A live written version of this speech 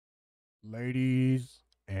Ladies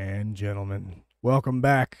and gentlemen, welcome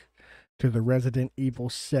back to the Resident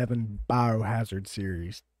Evil 7 Biohazard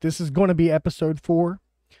series. This is going to be episode 4.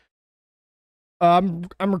 I'm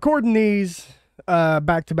recording these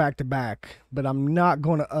back to back to back, but I'm not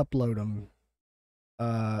going to upload them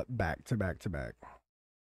back to back to back.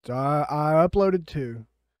 So I uploaded 2.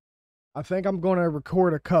 I think I'm going to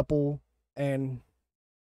record a couple and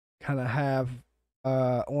kind of have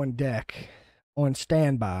on deck, on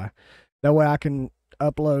standby. That way I can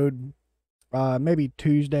upload maybe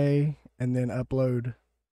Tuesday and then upload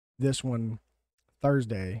this one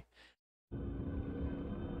Thursday.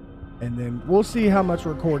 And then we'll see how much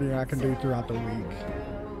recording I can do throughout the week.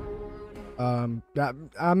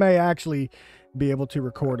 I may actually be able to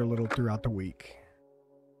record a little throughout the week.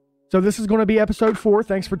 So this is going to be episode 4.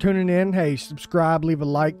 Thanks for tuning in. Hey, subscribe, leave a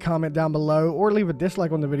like, comment down below, or leave a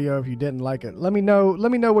dislike on the video if you didn't like it. Let me know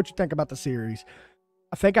what you think about the series.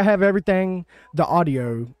 I think I have everything, the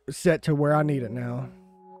audio, set to where I need it now.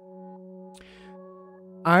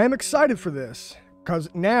 I am excited for this, because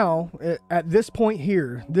now, at this point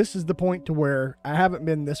here, this is the point to where I haven't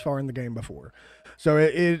been this far in the game before. So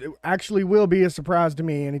it actually will be a surprise to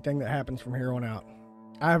me, anything that happens from here on out.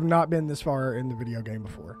 I have not been this far in the video game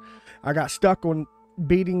before. I got stuck on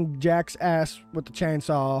beating Jack's ass with the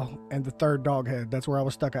chainsaw and the 3rd dog head. That's where I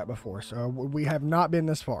was stuck at before. So we have not been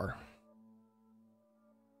this far.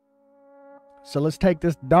 So let's take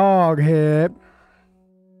this dog head,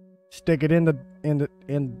 stick it in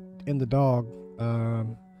the dog.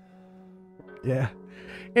 Yeah.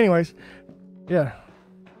 Anyways, yeah.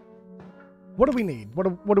 What do we need? What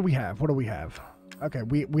do we have? What do we have? Okay,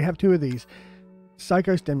 we have 2 of these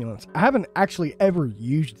psychostimulants. I haven't actually ever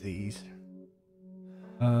used these.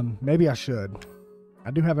 Maybe I should.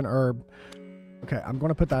 I do have an herb. Okay, I'm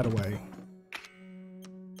gonna put that away,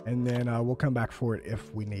 and then we'll come back for it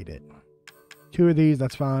if we need it. 2 of these,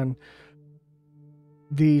 that's fine.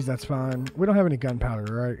 These, that's fine. We don't have any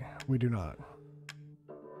gunpowder, right? We do not.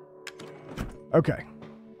 Okay.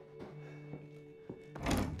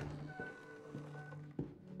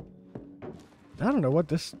 I don't know what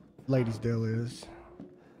this lady's deal is.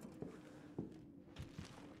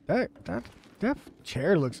 That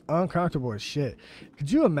chair looks uncomfortable as shit. Could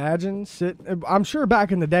you imagine I'm sure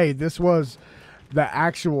back in the day this was the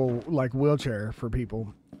actual like wheelchair for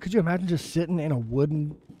people. Could you imagine just sitting in a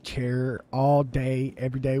wooden chair all day,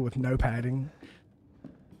 every day with no padding?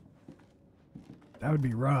 That would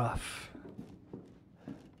be rough.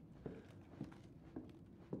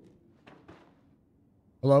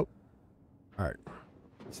 Hello? Alright.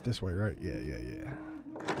 It's this way, right? Yeah.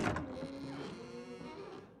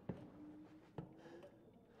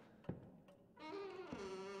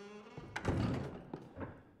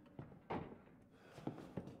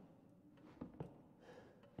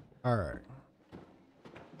 Alright.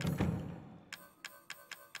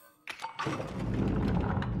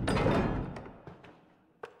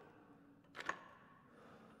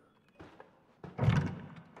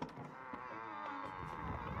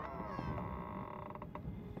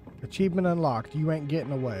 Achievement unlocked. You ain't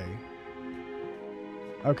getting away.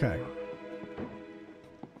 Okay.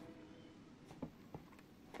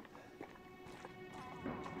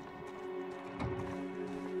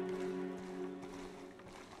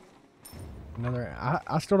 Another.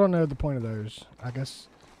 I still don't know the point of those. I guess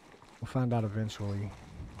we'll find out eventually.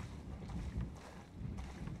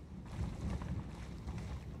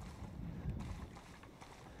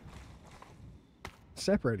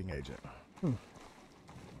 Separating agent.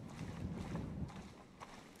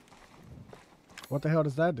 What the hell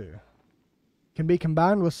does that do? Can be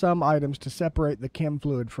combined with some items to separate the chem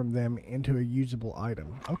fluid from them into a usable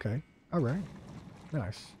item. Okay. Alright.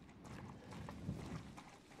 Nice.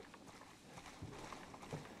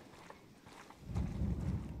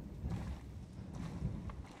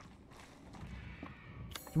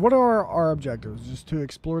 What are our objectives? Just to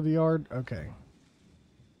explore the yard? Okay.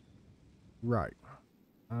 Right.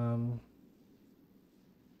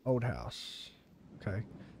 Old house. Okay.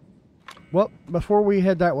 Well, before we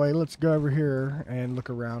head that way, let's go over here and look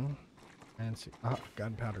around and see. Ah,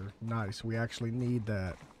 gunpowder. Nice. We actually need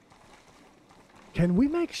that. Can we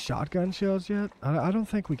make shotgun shells yet? I don't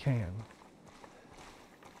think we can.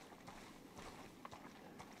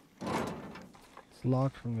 It's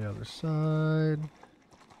locked from the other side.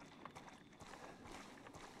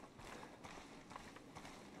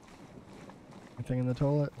 Anything in the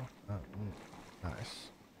toilet? Oh, nice.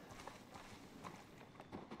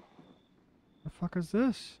 The fuck is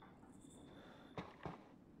this?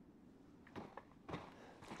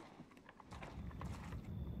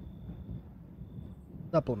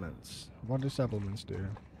 Supplements. What do supplements do?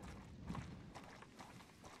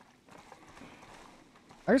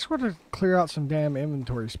 I just want to clear out some damn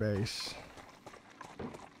inventory space.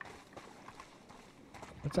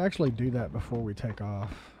 Let's actually do that before we take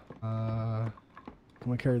off. Can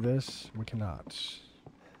we carry this? We cannot.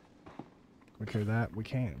 Can we carry that? We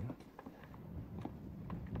can.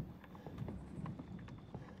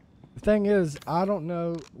 The thing is, I don't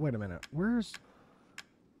know. Wait a minute. Where's...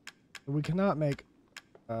 We cannot make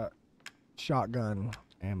shotgun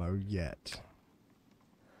ammo yet.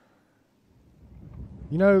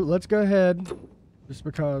 You know, let's go ahead. Just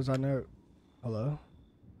because I know... Hello?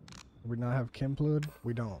 Do we not have chem fluid?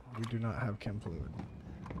 We don't. We do not have chem fluid.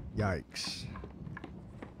 Yikes.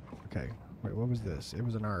 Okay. Wait, what was this? It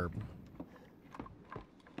was an herb.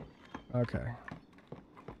 Okay.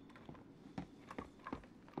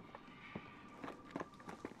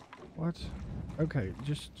 What? Okay,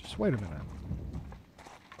 just wait a minute.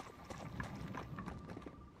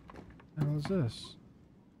 What the hell is this?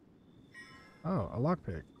 Oh, a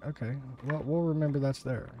lockpick. Okay. Well, we'll remember that's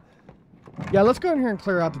there. Yeah, let's go in here and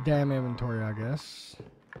clear out the damn inventory, I guess.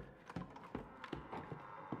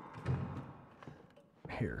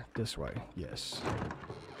 Here, this way. Yes.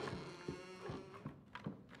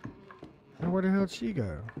 Now, where the hell did she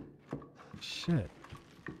go? Shit.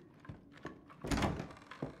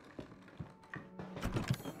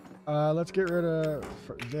 Let's get rid of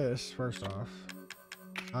this first off.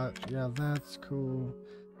 Yeah, that's cool.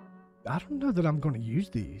 I don't know that I'm going to use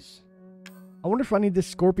these. I wonder if I need this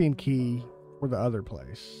scorpion key for the other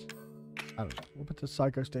place. I don't know. We'll put the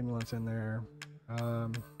psychostimulants in there.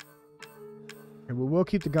 And we will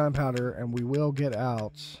keep the gunpowder, and we will get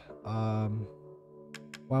out.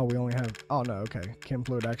 Wow, we only have... Oh, no, okay. Chem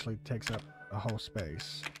fluid actually takes up a whole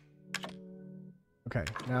space. Okay,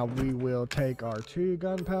 now we will take our 2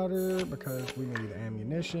 gunpowder because we need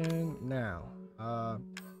ammunition. Now,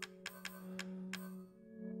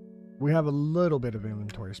 we have a little bit of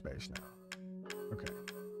inventory space now. Okay,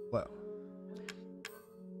 well.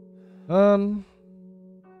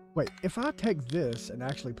 Wait, if I take this and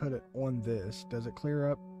actually put it on this, does it clear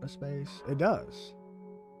up a space? It does.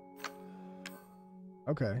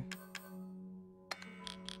 Okay.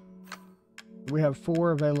 We have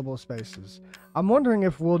 4 available spaces. I'm wondering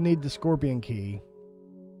if we'll need the scorpion key.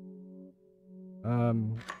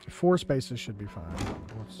 4 spaces should be fine.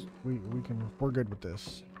 We're good with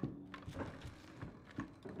this.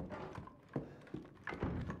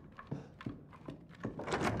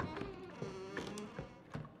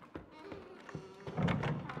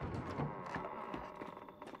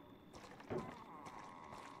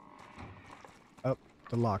 Oh,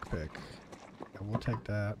 the lockpick. Yeah, we'll take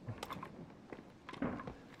that.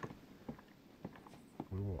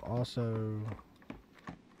 We will also...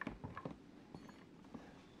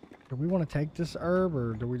 Do we want to take this herb,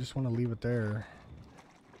 or do we just want to leave it there?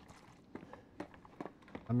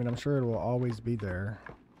 I mean, I'm sure it will always be there.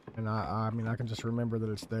 And I mean, I can just remember that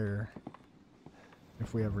it's there.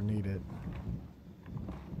 If we ever need it.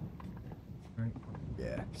 Right?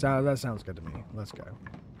 Yeah, so that sounds good to me. Let's go.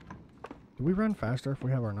 Do we run faster if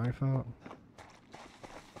we have our knife out?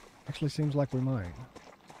 Actually seems like we might.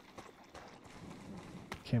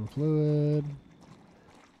 Chem fluid.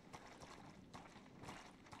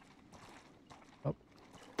 Oh.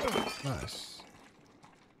 Nice.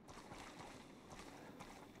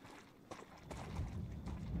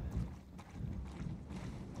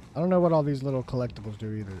 I don't know what all these little collectibles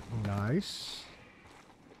do either. Nice.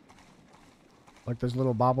 Like those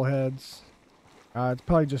little bobbleheads. It's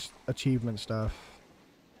probably just achievement stuff.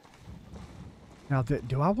 Now,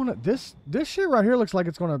 do I want to... This shit right here looks like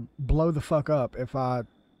it's going to blow the fuck up if I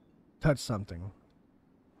touch something.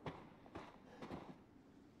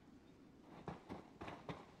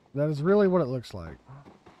 That is really what it looks like.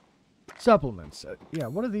 Supplements. Yeah,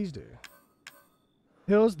 what do these do?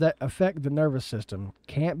 Pills that affect the nervous system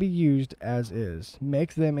can't be used as is.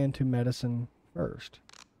 Make them into medicine first.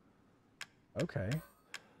 Okay.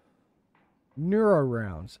 Neuro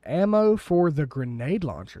rounds. Ammo for the grenade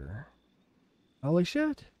launcher. Holy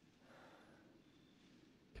shit.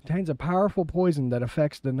 Contains a powerful poison that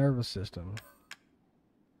affects the nervous system.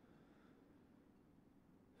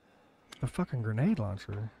 The fucking grenade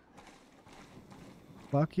launcher.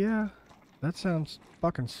 Fuck yeah. That sounds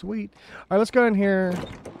fucking sweet. Alright, let's go in here.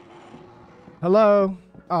 Hello?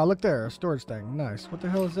 Oh, look there. A storage thing. Nice. What the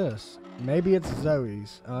hell is this? Maybe it's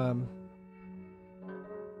Zoe's.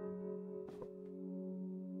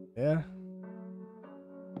 Yeah.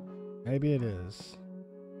 Maybe it is.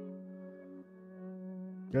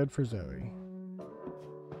 Good for Zoe.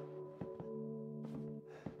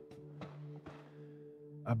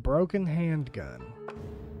 A broken handgun.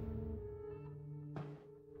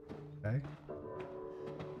 Okay.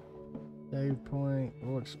 Save point.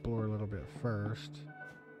 We'll explore a little bit first.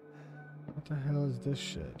 What the hell is this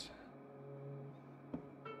shit?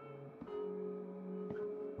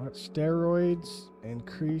 What? Steroids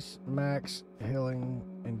increase max healing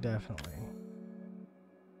indefinitely.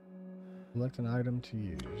 Select an item to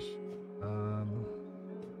use. And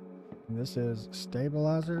this is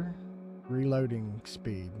stabilizer. Reloading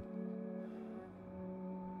speed.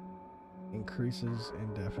 Increases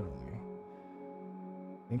indefinitely.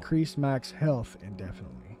 Increase max health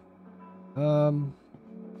indefinitely.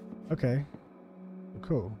 Okay.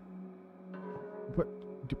 Cool.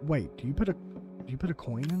 Wait, do you put a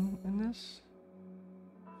coin in this?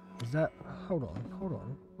 Is that, hold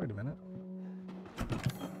on. Wait a minute.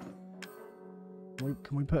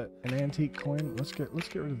 Can we put an antique coin? Let's get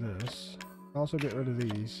rid of this. Also get rid of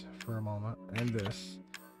these for a moment, and this.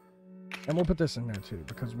 And we'll put this in there too,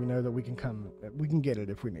 because we know that we can get it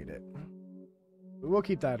if we need it. We'll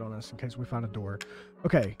keep that on us in case we find a door.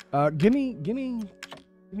 Okay, give me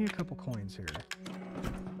a couple coins here.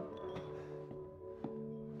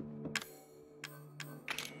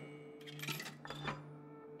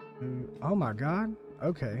 Oh my god.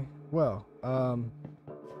 Okay. Well,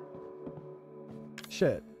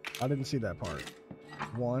 shit. I didn't see that part.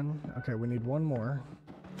 One. Okay, we need one more.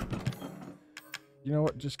 You know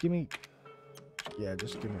what? Just give me... Yeah,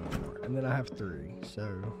 just give me one more. And then I have 3,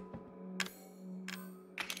 so...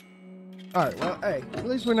 Alright, well, hey, at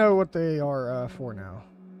least we know what they are for now.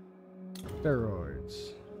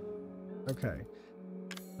 Steroids. Okay.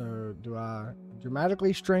 So,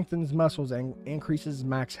 dramatically strengthens muscles and increases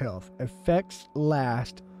max health. Effects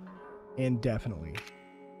last indefinitely.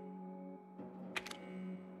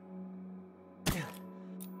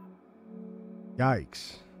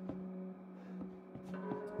 Yikes.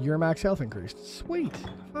 Your max health increased. Sweet.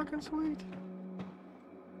 Fucking sweet.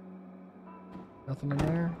 Nothing in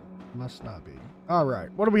there? Must not be.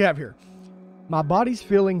 Alright, what do we have here? My body's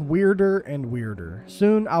feeling weirder and weirder.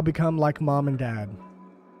 Soon I'll become like mom and dad.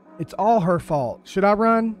 It's all her fault. Should I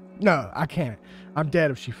run? No, I can't. I'm dead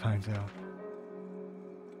if she finds out.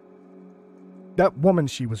 That woman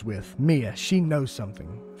she was with, Mia, she knows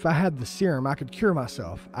something. If I had the serum, I could cure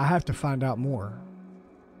myself. I have to find out more.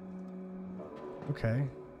 Okay.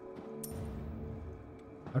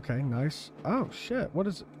 Okay, nice. Oh, shit. What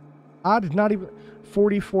is it? I did not even...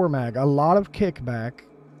 44 mag. A lot of kickback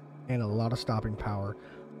and a lot of stopping power.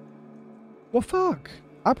 Well, fuck.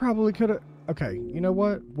 I probably could have... Okay, you know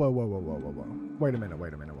what? Whoa. Wait a minute.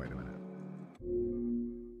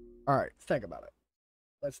 Alright, think about it.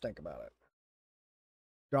 Let's think about it.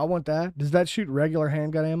 Do I want that? Does that shoot regular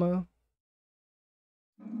handgun ammo?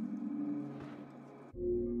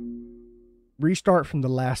 Restart from the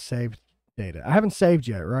last saved data. I haven't saved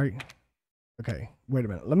yet, right? Okay, wait a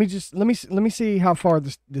minute. Let me see how far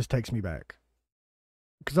this takes me back.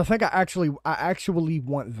 Because I think I actually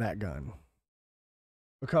want that gun.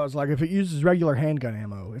 Because like if it uses regular handgun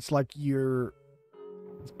ammo, it's like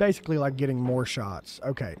it's basically like getting more shots.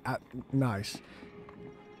 Okay, nice.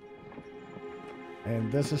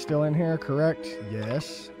 And this is still in here, correct?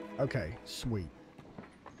 Yes. Okay, sweet.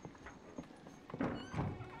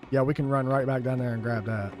 Yeah, we can run right back down there and grab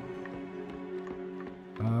that.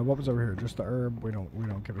 What was over here? Just the herb. We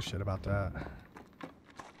don't give a shit about that.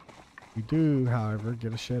 We do, however,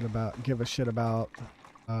 give a shit about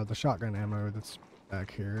the shotgun ammo that's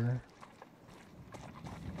back here.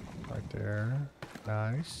 Right there.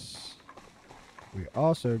 Nice. We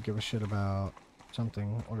also give a shit about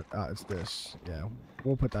something. It's this. Yeah,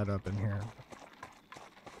 we'll put that up in here.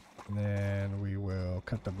 And then we will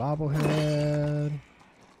cut the bobblehead.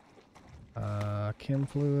 Chem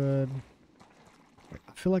fluid.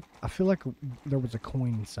 I feel like there was a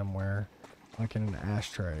coin somewhere, like in an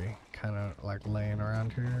ashtray, kind of like laying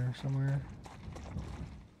around here somewhere.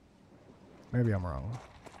 Maybe I'm wrong.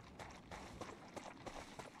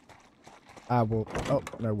 I will. Oh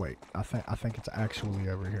no, wait. I think it's actually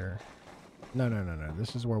over here. No.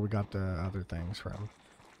 This is where we got the other things from.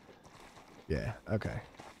 Yeah. Okay.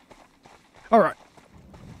 All right.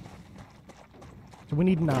 So we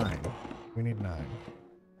need 9. We need 9.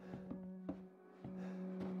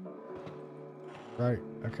 Right.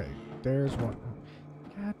 Okay. There's one.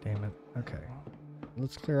 God damn it. Okay.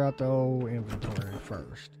 Let's clear out the whole inventory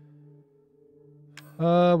first.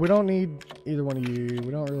 We don't need either one of you.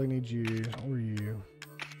 We don't really need you or you.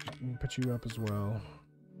 We can put you up as well.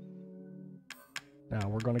 Now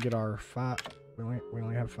we're gonna get our 5. We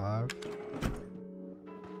only have 5.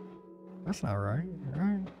 That's not right.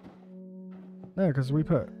 Right? No, because we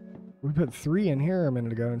put 3 in here a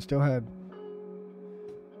minute ago and still had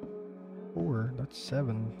 4. That's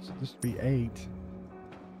 7. So this would be 8.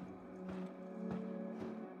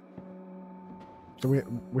 So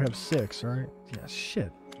we have 6, right? Yeah,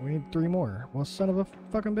 shit. We need 3 more. Well, son of a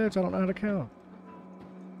fucking bitch, I don't know how to count.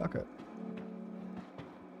 Fuck it.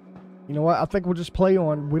 You know what? I think we'll just play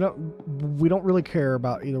on. We don't really care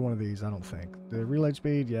about either one of these, I don't think. The reload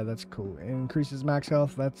speed, yeah, that's cool. It increases max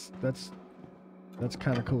health, that's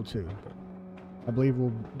kind of cool too. I believe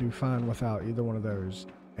we'll do fine without either one of those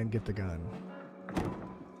and get the gun.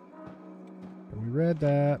 And we read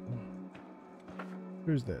that.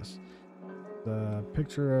 Who's this? The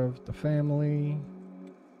picture of the family.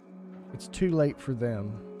 It's too late for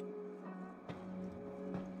them.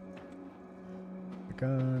 The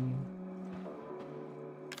gun.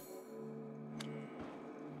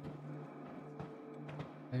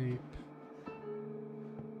 Tape.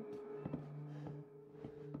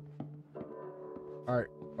 Alright,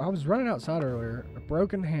 I was running outside earlier. A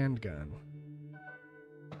broken handgun.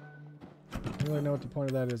 I don't really know what the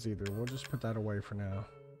point of that is either. We'll just put that away for now.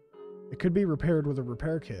 It could be repaired with a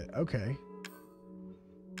repair kit. Okay.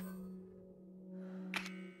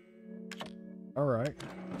 Alright.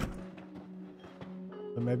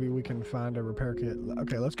 So maybe we can find a repair kit.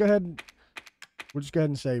 Okay, let's go ahead. We'll just go ahead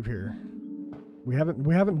and save here. We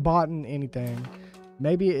haven't bought anything.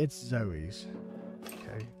 Maybe it's Zoe's.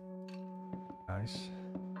 Okay. Nice.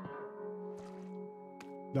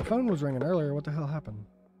 The phone was ringing earlier. What the hell happened?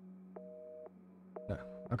 No.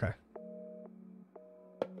 Okay.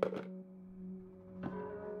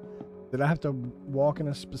 Did I have to walk in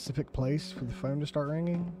a specific place for the phone to start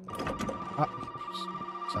ringing? Ah,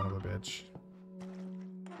 son of a bitch.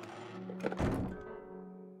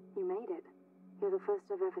 You made it. You're the first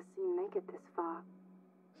I've ever seen make it this far.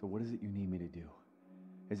 So what is it you need me to do?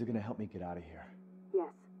 Is it gonna help me get out of here?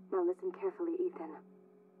 Yes. Now listen carefully, Ethan.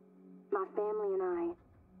 My family and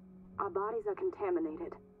our bodies are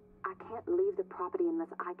contaminated. I can't leave the property unless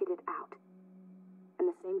I get it out. And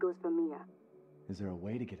the same goes for Mia. Is there a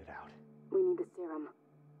way to get it out? We need the serum.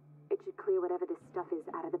 It should clear whatever this stuff is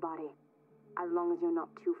out of the body. As long as you're not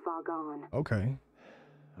too far gone. Okay.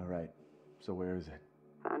 Alright. So where is it?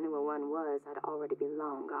 If I knew where one was, I'd already be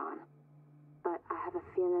long gone. But I have a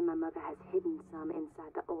feeling my mother has hidden some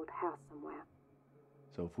inside the old house somewhere.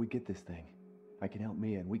 So if we get this thing, I can help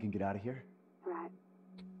Mia and we can get out of here? Right.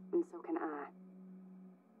 And so can I.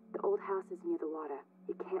 The old house is near the water.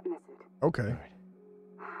 You can't miss it. Okay. Alright.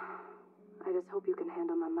 I just hope you can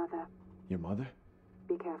handle my mother. Your mother?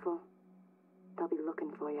 Be careful. They'll be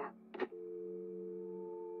looking for you.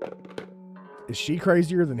 Is she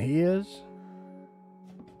crazier than he is?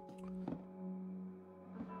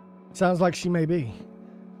 Sounds like she may be.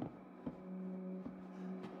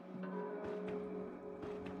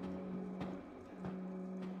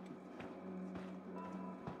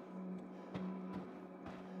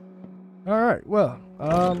 All right, well,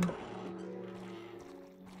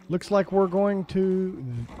 looks like we're going to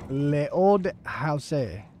Le Old House.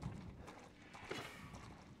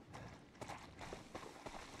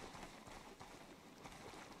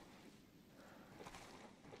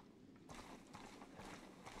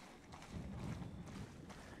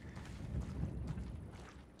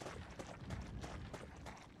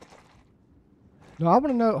 No, I want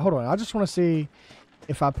to know. Hold on. I just want to see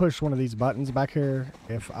if I push one of these buttons back here,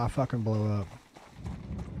 if I fucking blow up.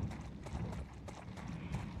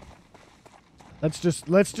 Let's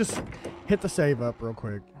just hit the save up real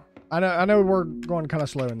quick. I know we're going kind of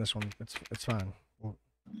slow in this one. It's fine.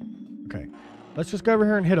 Okay. Let's just go over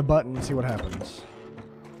here and hit a button and see what happens.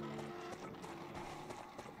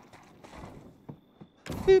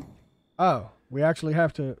 Beep. Oh, we actually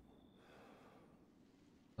have to.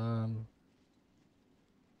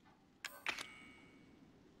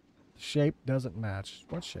 Shape doesn't match.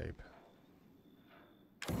 What shape?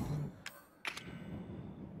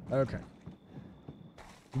 Okay.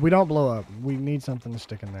 We don't blow up. We need something to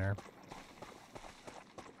stick in there.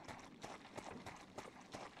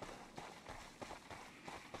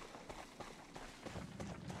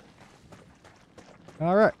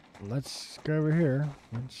 All right. Let's go over here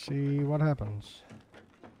and see what happens.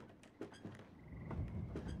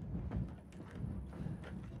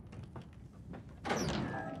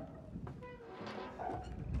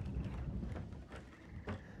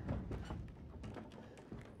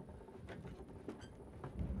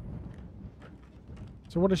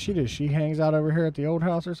 So what does she do? She hangs out over here at the old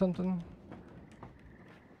house or something?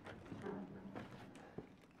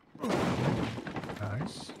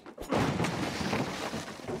 Nice.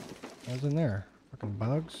 What's in there? Fucking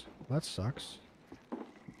bugs? That sucks.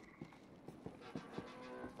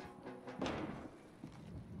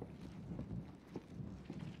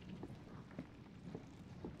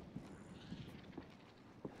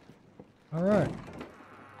 All right.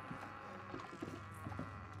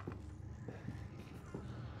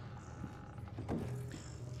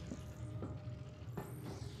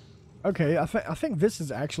 Okay, I think this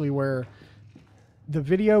is actually where the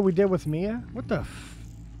video we did with Mia. What the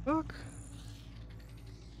fuck?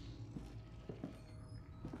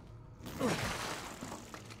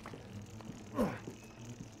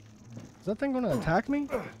 Is that thing gonna attack me?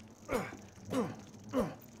 Come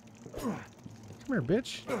here,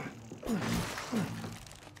 bitch.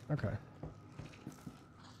 Okay.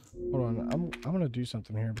 Hold on, I'm gonna do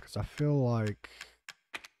something here because I feel like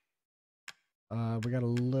we got a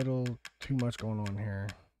little too much going on here.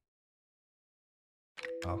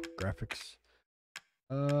 Oh, graphics.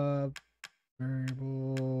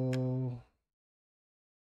 Variable.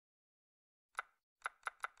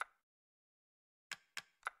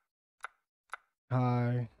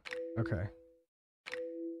 Hi. Okay.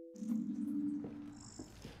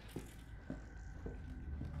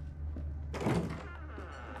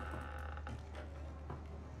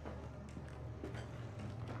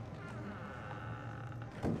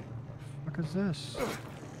 What is this?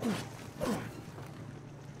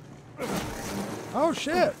 Oh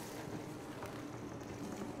shit!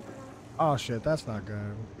 Oh shit, that's not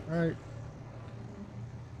good. Alright.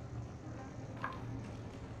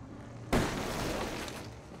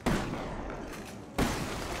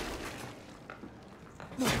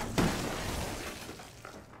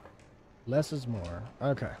 Less is more.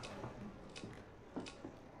 Okay.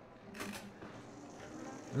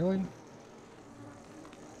 Really?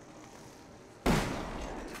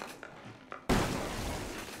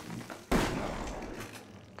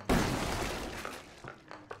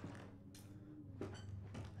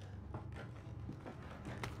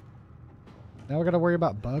 Now we gotta worry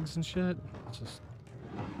about bugs and shit. It's just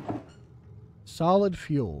solid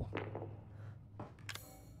fuel.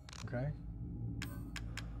 Okay.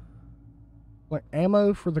 Like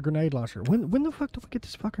ammo for the grenade launcher. When the fuck do we get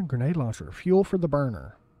this fucking grenade launcher? Fuel for the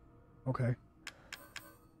burner. Okay.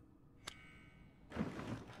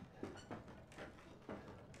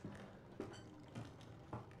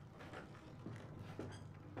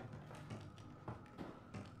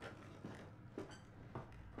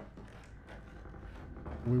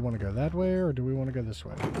 Do we want to go that way or do we want to go this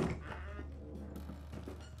way?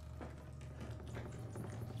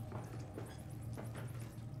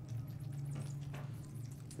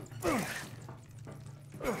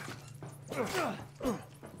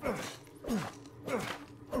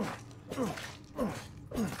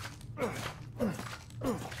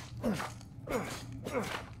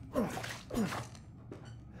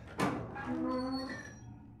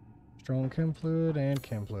 Strong chem fluid and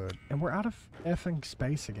chem fluid. And we're out of effing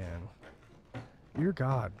space again. Dear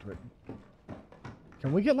God.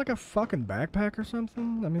 Can we get like a fucking backpack or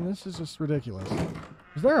something? I mean, this is just ridiculous.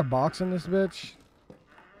 Is there a box in this bitch?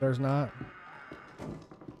 There's not.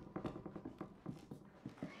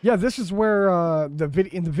 Yeah, this is where in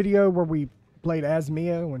the video where we played as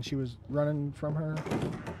Mia when she was running from her.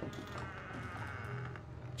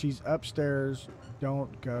 She's upstairs.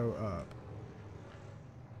 Don't go up.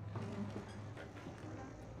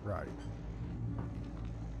 Right.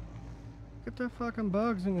 Get the fucking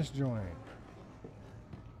bugs in this joint.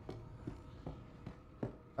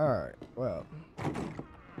 Alright, well.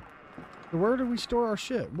 So where do we store our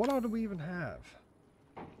shit? What all do we even have?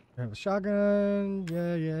 We have a shotgun.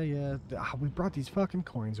 Yeah. Ah, we brought these fucking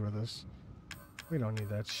coins with us. We don't need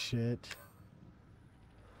that shit.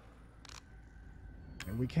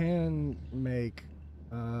 And we can make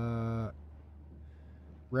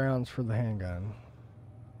rounds for the handgun.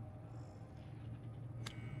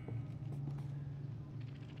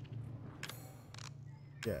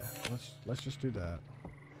 Yeah, let's just do that.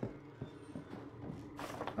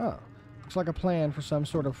 Oh, looks like a plan for some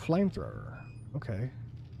sort of flamethrower. Okay.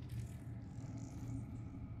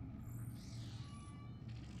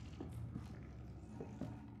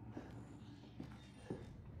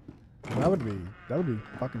 That would be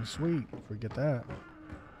fucking sweet if we get that.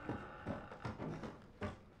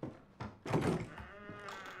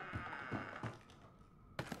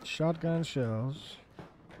 Shotgun shells.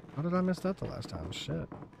 How did I miss that the last time? Shit.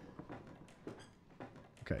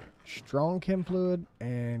 Okay, strong chem fluid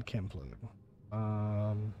and chem fluid.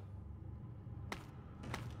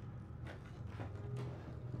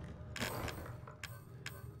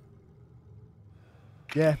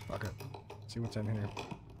 Yeah, fuck it. See what's in here.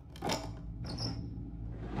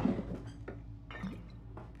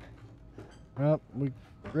 Well, we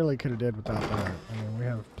really could have did without that. I mean, we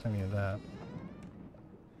have plenty of that.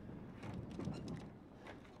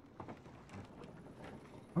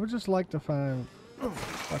 I would just like to find,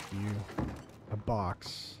 fuck you, a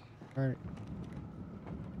box. Alright.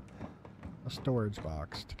 A storage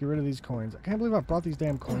box to get rid of these coins. I can't believe I brought these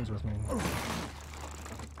damn coins with me.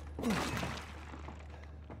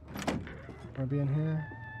 Can I be in here?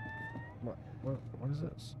 What is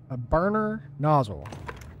this? A burner nozzle.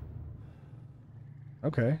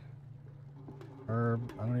 Okay.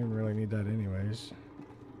 Herb. I don't even really need that anyways.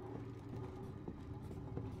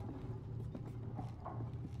 I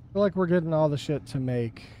feel like we're getting all the shit to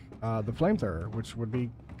make the flamethrower, which would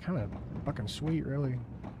be kind of fucking sweet, really.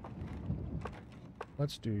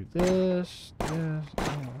 Let's do this.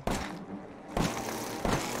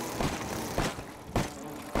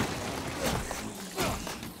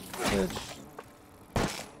 Bitch.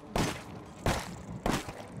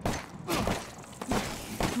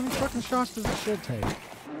 How many fucking shots does this shit take?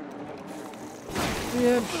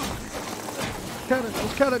 Yeah. Cut it.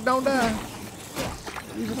 Just cut it. Don't die.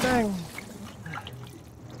 Use the thing.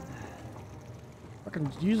 Fucking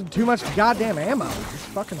using too much goddamn ammo. Just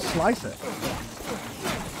fucking slice it.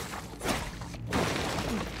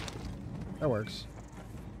 That works.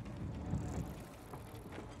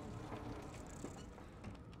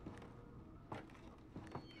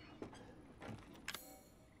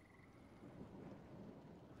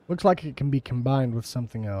 Looks like it can be combined with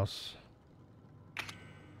something else.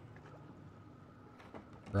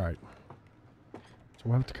 Right. So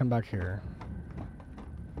we'll have to come back here.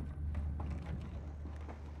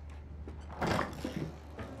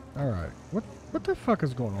 Alright. What the fuck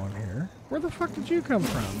is going on here? Where the fuck did you come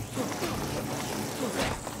from?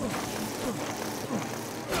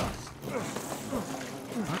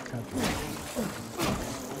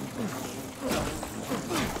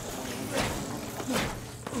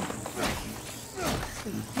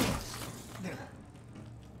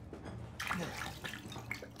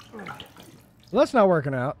 Well, that's not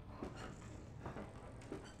working out.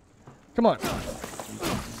 Come on.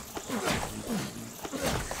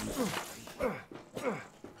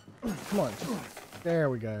 Come on. There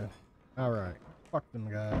we go. All right. Fuck them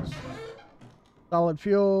guys. Solid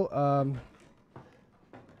fuel.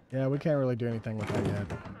 Yeah, we can't really do anything with that yet.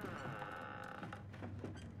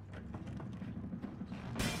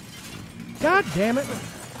 God damn it.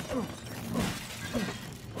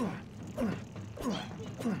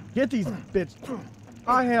 Get these bitch.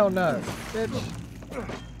 Oh, hell no. Bitch.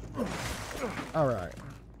 Alright.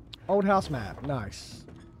 Old house map. Nice.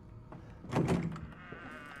 I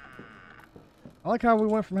like how we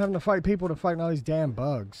went from having to fight people to fighting all these damn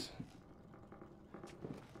bugs.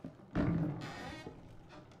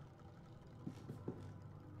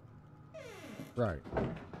 Right.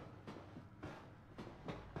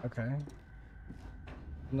 Okay.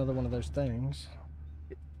 Another one of those things.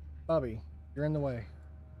 Bobby, you're in the way.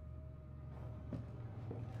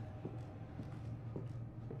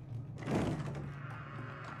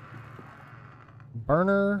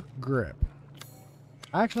 Burner grip.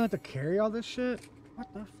 I actually have to carry all this shit?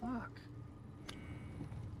 What the fuck?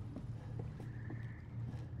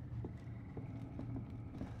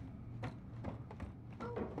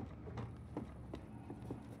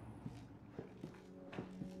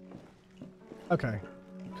 Okay.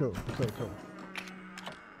 Cool.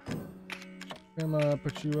 Come up,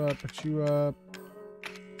 put you up, put you up.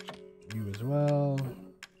 You as well.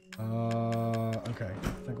 Okay. I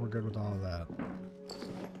think we're good with all of that.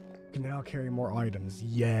 Can now carry more items.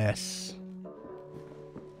 Yes.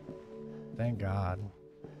 Thank God.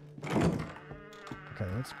 Okay,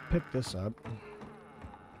 let's pick this up.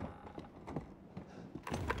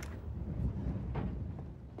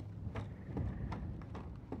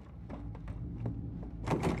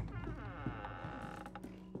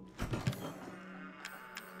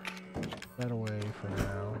 That away for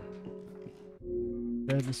now.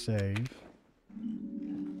 Dead to save.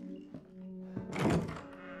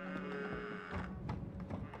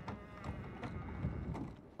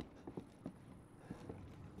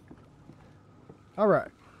 All right.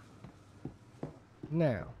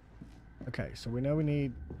 Now, okay. So we know we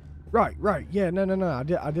need. Right. Yeah. No.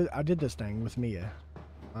 I did this thing with Mia.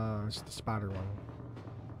 It's the spider one.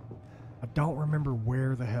 I don't remember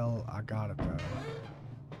where the hell I got it though.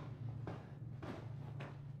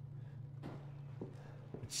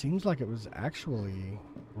 It seems like it was actually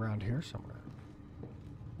around here somewhere.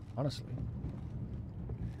 Honestly.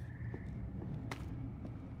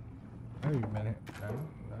 Wait a minute. No.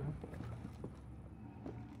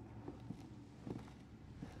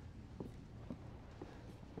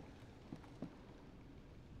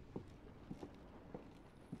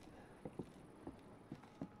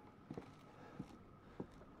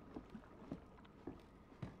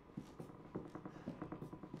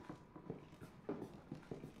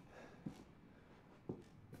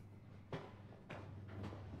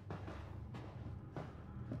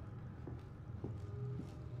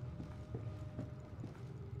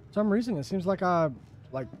 For some reason, it seems like I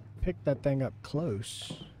pick that thing up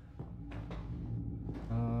close.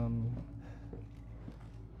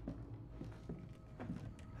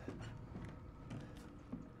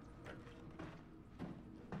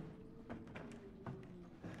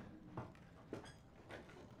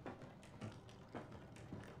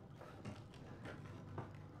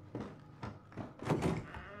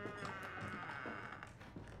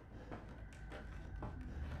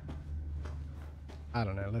 I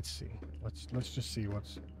don't know. Let's see. Let's just see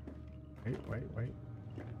what's. Wait.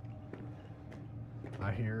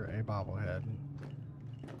 I hear a bobblehead.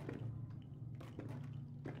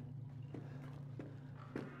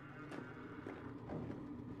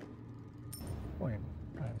 Wait,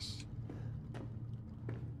 nice.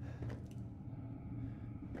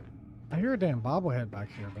 I hear a damn bobblehead back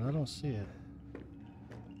here, but I don't see it.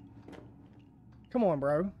 Come on,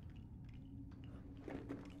 bro.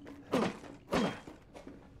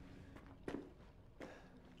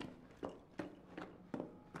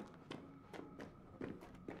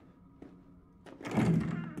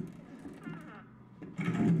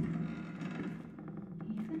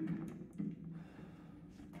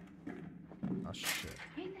 Oh, shit.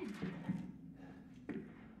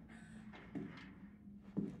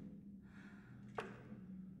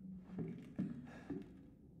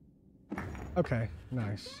 Okay,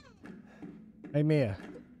 nice. Hey, Mia.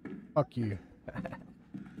 Fuck you.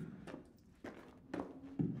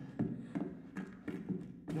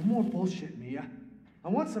 No more bullshit, Mia. I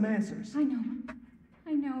want some answers. I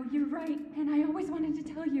know, you're right, and I always wanted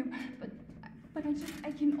to tell you, but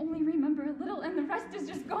I can only remember a little, and the rest is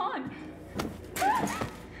just gone.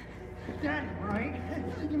 Daddy, right?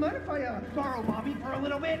 You mind if I borrow Mommy for a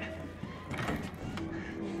little bit?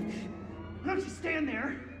 Why don't you stand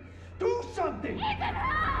there? Do something! Ethan,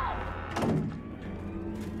 help!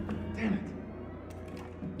 Damn it.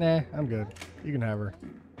 Nah, I'm good. You can have her.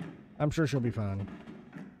 I'm sure she'll be fine.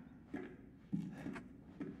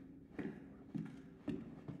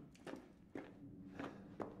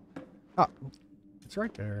 Oh, it's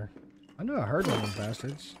right there. I knew I heard one of those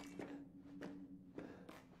bastards.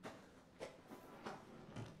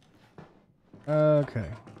 Okay.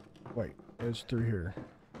 Wait, it's through here.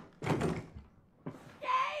 Stay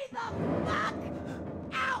the fuck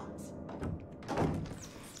out!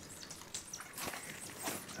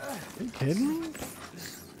 Are you kidding me?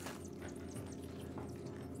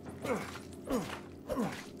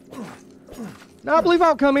 No, I believe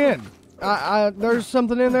I'll come in. There's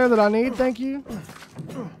something in there that I need, thank you.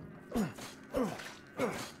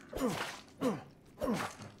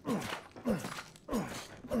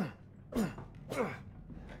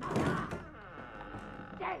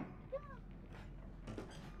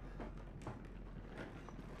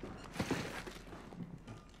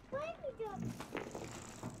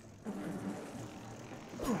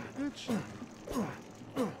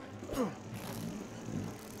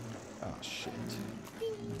 Oh, shit.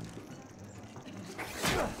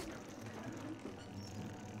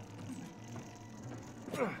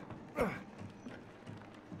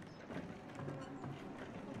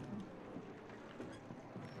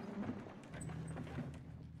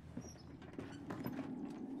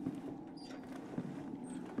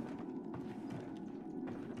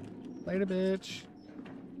 Later, bitch.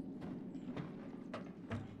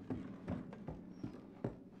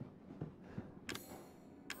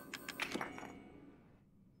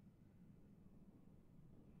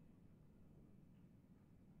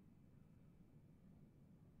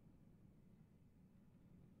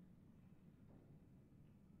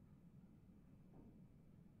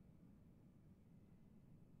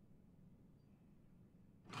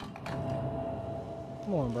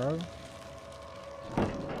 Come on, bro.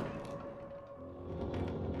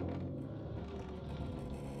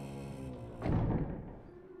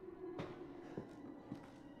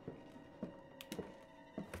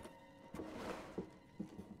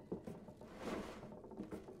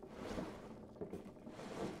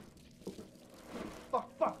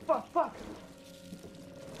 Fuck!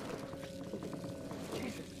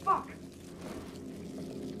 Jesus, fuck!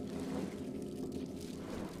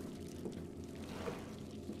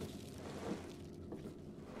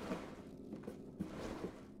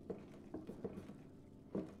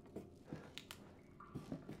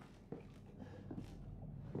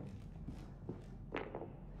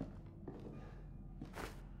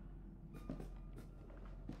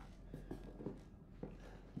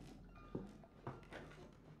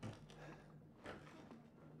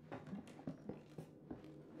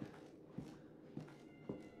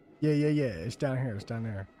 Yeah. It's down here. It's down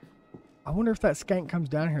there. I wonder if that skank comes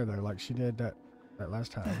down here though, like she did that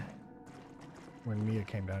last time when Mia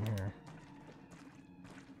came down here.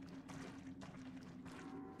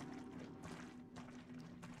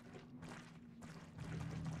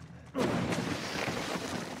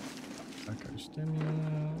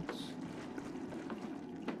 Stimulants.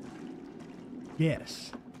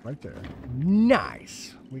 Yes, right there.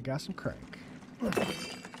 Nice. We got some crank.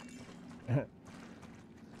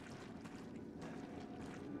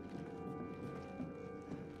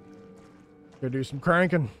 Go do some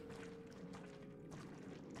cranking.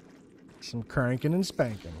 Some cranking and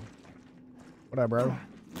spanking. What up, bro?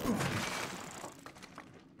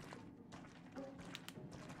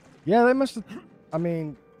 Yeah, they must have. I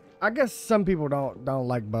mean, I guess some people don't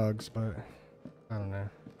like bugs, but I don't know.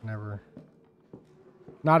 Never.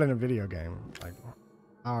 Not in a video game. Like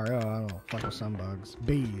IRL, I don't know. Fuck with some bugs.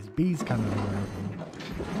 Bees kind of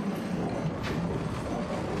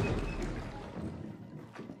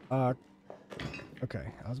annoying.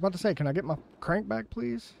 Okay. I was about to say, can I get my crank back,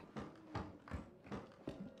 please?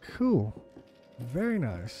 Cool. Very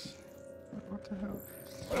nice. What the hell?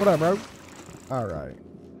 What up, bro? All right.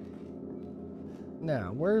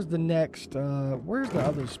 Now, where's the next, where's the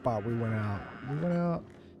other spot we went out? We went out,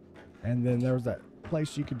 and then there was that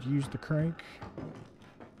place you could use the crank.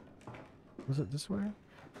 Was it this way?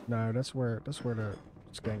 No, that's where the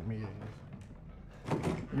skank meat is.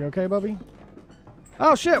 You okay, Bubby?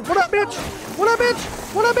 Oh, shit! What up, bitch? What up,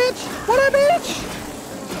 bitch? What up, bitch? What up, bitch?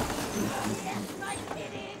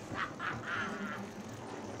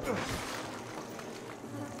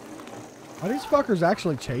 Are these fuckers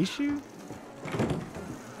actually chase you?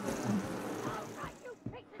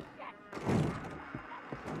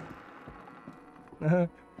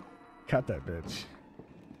 Cut that bitch.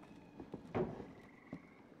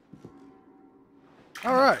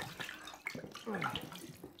 All right.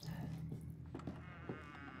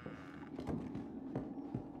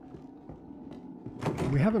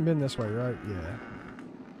 We haven't been this way, right? Yeah.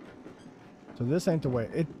 So this ain't the way.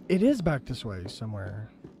 It is back this way somewhere.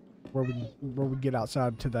 Where we get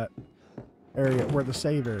outside to that area where the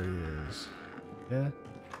save area is. Yeah.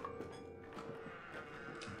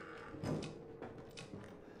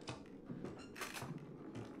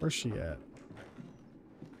 Where's she at?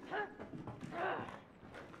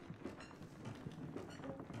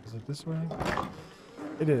 Is it this way?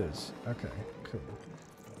 It is. Okay, cool.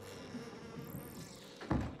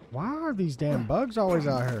 Why are these damn bugs always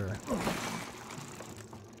out here?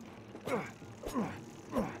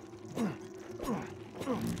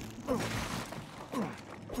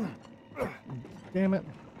 Damn it.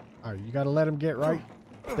 Alright, you gotta let him get right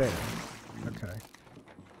there. Okay.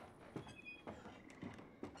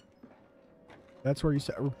 That's where you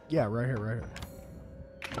said. Yeah, right here, right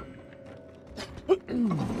here.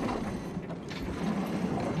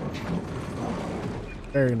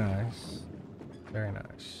 Very nice. Very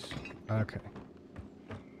nice. Okay.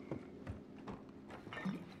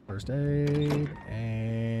 First aid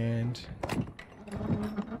and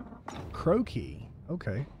crow key.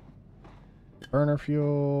 Okay. Burner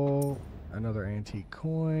fuel. Another antique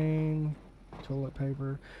coin. Toilet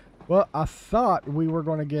paper. Well, I thought we were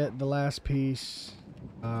going to get the last piece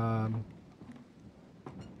to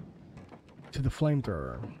the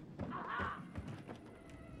flamethrower.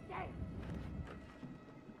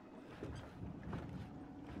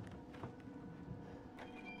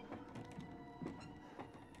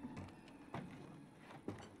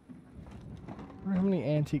 I wonder how many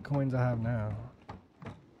antique coins I have now.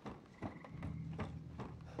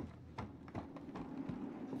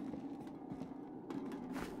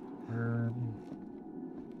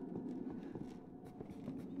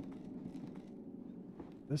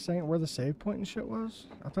 This ain't where the save point and shit was?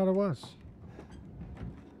 I thought it was.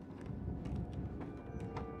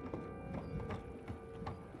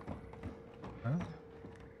 Huh?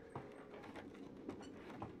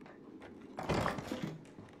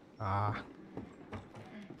 Ah.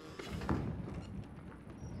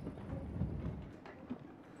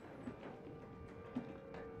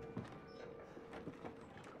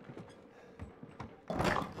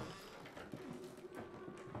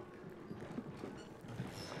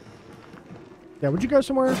 Yeah, would you go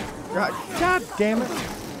somewhere? God damn it.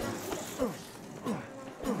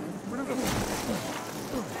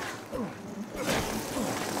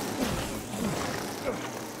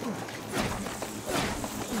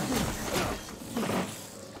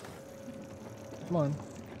 Come on.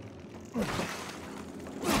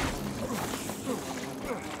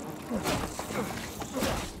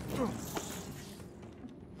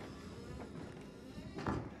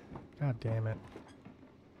 God damn it.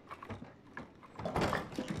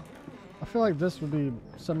 I feel like this would be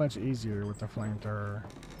so much easier with the flamethrower.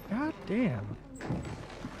 God damn.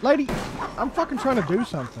 Lady, I'm fucking trying to do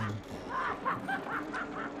something.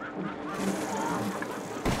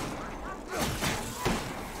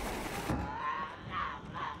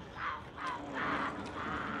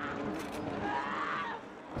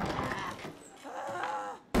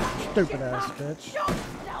 Stupid ass bitch. Stupid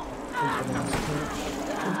ass bitch.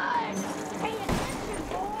 Pay attention,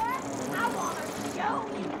 boy. I want to show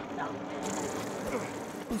you something.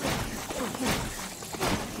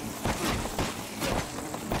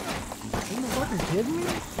 You motherfucker kidding me?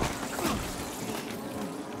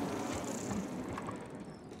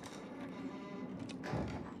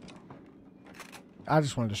 I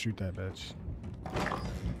just wanted to shoot that bitch.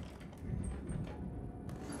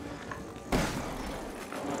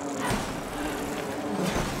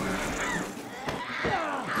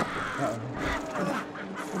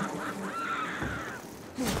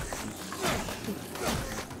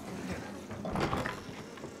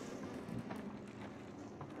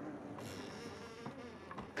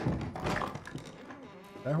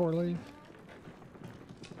 That whore leave?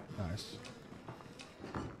 Nice.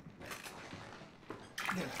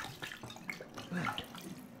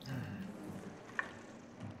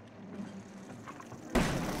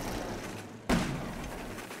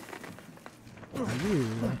 You,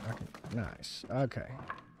 okay, nice. Okay.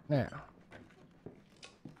 Now.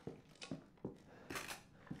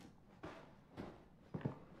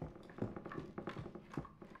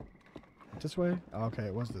 This way? Okay,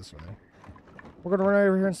 it was this way. We're gonna run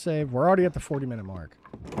over here and save. We're already at the 40-minute mark.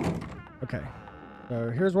 Okay. So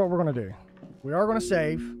here's what we're gonna do. We are gonna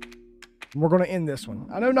save. And we're gonna end this one.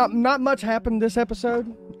 I know not much happened this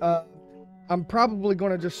episode. I'm probably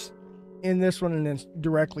gonna just end this one and then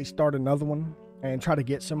directly start another one and try to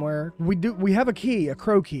get somewhere. We have a key, a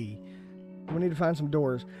crow key. We need to find some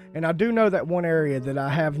doors. And I do know that one area that I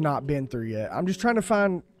have not been through yet. I'm just trying to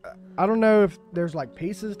find, I don't know if there's like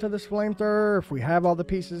pieces to this flamethrower, if we have all the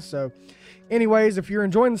pieces. So anyways, if you're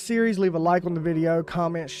enjoying the series, leave a like on the video,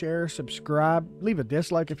 comment, share, subscribe, leave a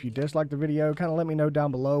dislike if you dislike the video. Kind of let me know down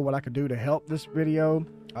below what I could do to help this video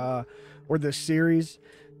or this series.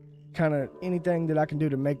 Kind of anything that I can do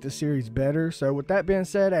to make the series better. So with that being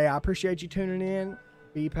said, hey, I appreciate you tuning in.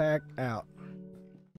 BPAC out.